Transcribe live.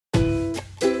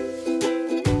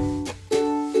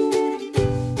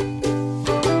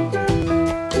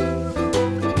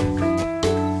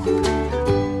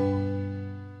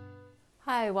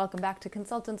welcome back to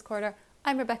Consultants Corner.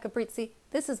 I'm Rebecca Brizzi.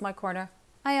 This is my corner.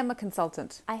 I am a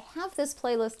consultant. I have this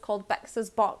playlist called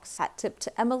Bex's Box. Hat tip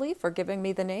to Emily for giving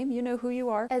me the name, you know who you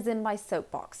are, as in my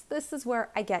soapbox. This is where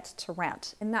I get to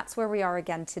rant, and that's where we are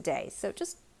again today. So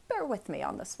just bear with me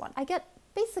on this one. I get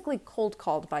basically cold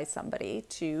called by somebody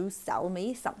to sell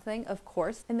me something, of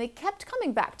course, and they kept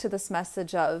coming back to this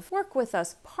message of work with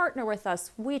us, partner with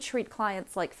us, we treat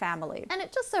clients like family. And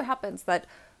it just so happens that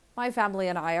my family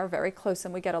and I are very close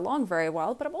and we get along very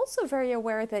well, but I'm also very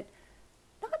aware that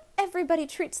not everybody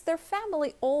treats their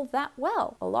family all that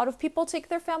well. A lot of people take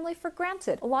their family for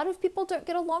granted. A lot of people don't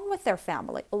get along with their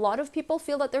family. A lot of people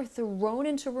feel that they're thrown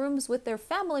into rooms with their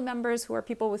family members who are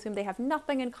people with whom they have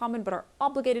nothing in common but are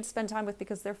obligated to spend time with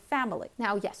because they're family.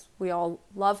 Now, yes, we all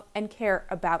love and care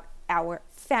about our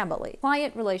family.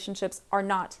 Client relationships are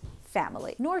not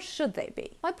family, nor should they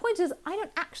be. My point is, I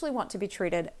don't actually want to be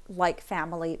treated like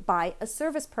family by a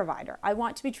service provider. I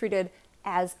want to be treated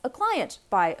as a client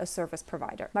by a service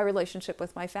provider. My relationship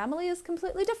with my family is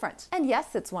completely different. And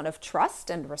yes, it's one of trust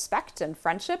and respect and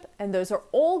friendship, and those are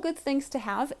all good things to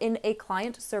have in a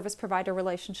client-service provider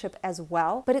relationship as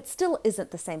well, but it still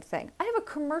isn't the same thing. I have a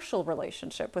commercial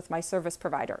relationship with my service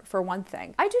provider, for one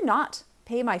thing. I do not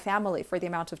pay my family for the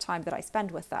amount of time that I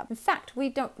spend with them. In fact, we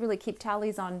don't really keep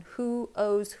tallies on who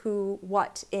owes who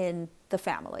what in the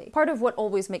family. Part of what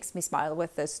always makes me smile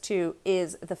with this too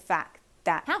is the fact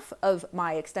that half of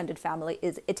my extended family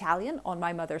is Italian on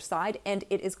my mother's side, and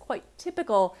it is quite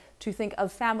typical to think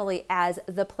of family as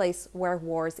the place where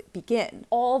wars begin.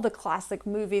 All the classic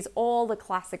movies, all the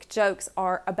classic jokes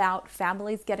are about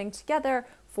families getting together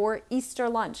for Easter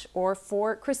lunch or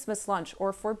for Christmas lunch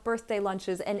or for birthday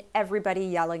lunches and everybody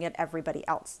yelling at everybody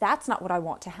else. That's not what I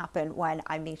want to happen when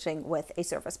I'm meeting with a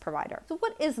service provider. So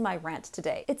what is my rant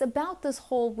today? It's about this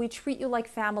whole we treat you like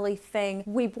family thing,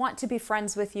 we want to be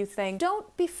friends with you thing.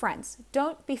 Don't be friends,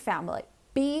 don't be family.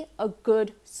 Be a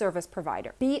good service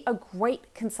provider. Be a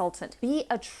great consultant. Be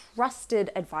a trusted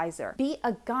advisor. Be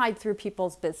a guide through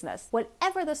people's business.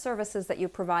 Whatever the services that you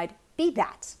provide, be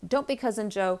that. Don't be Cousin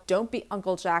Joe. Don't be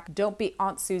Uncle Jack. Don't be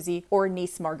Aunt Susie or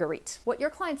Niece Marguerite. What your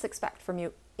clients expect from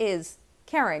you is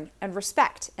caring and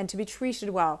respect and to be treated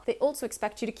well. They also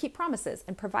expect you to keep promises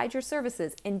and provide your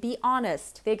services and be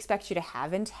honest. They expect you to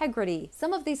have integrity.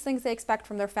 Some of these things they expect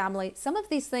from their family. Some of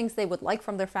these things they would like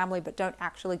from their family but don't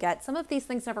actually get. Some of these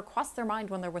things never cross their mind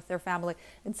when they're with their family.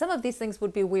 And some of these things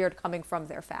would be weird coming from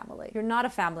their family. You're not a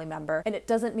family member, and it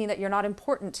doesn't mean that you're not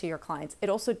important to your clients. It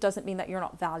also doesn't mean that you're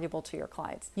not valuable to your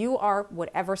clients. You are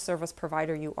whatever service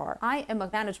provider you are. I am a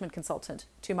management consultant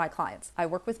to my clients. I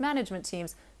work with management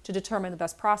teams to determine the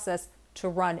best process to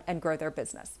run and grow their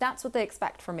business. That's what they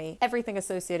expect from me. Everything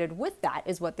associated with that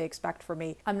is what they expect from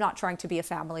me. I'm not trying to be a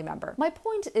family member. My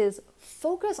point is,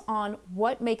 focus on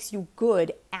what makes you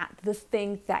good at the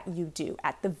thing that you do,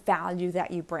 at the value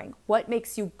that you bring. What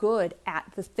makes you good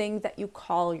at the thing that you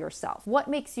call yourself? What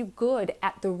makes you good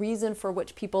at the reason for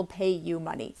which people pay you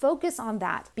money? Focus on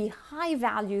that. Be high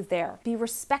value there. Be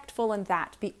respectful in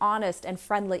that. Be honest and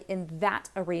friendly in that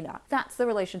arena. That's the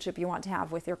relationship you want to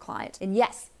have with your client. And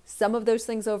yes, some of those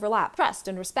things overlap. Trust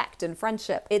and respect and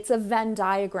friendship. It's a Venn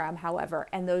diagram, however,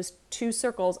 and those two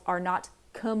circles are not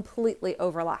completely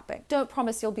overlapping. Don't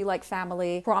promise you'll be like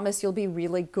family. Promise you'll be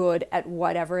really good at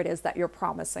whatever it is that you're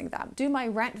promising them. Do my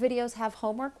rant videos have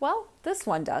homework? Well, this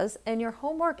one does, and your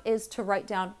homework is to write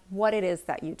down what it is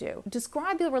that you do.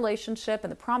 Describe the relationship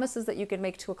and the promises that you can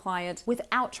make to a client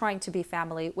without trying to be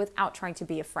family, without trying to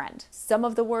be a friend. Some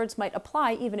of the words might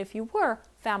apply even if you were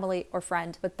family or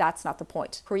friend, but that's not the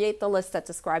point. Create the list that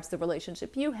describes the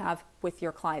relationship you have with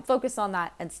your client. Focus on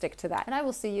that and stick to that. And I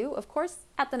will see you, of course,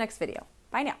 at the next video.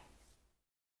 Bye now.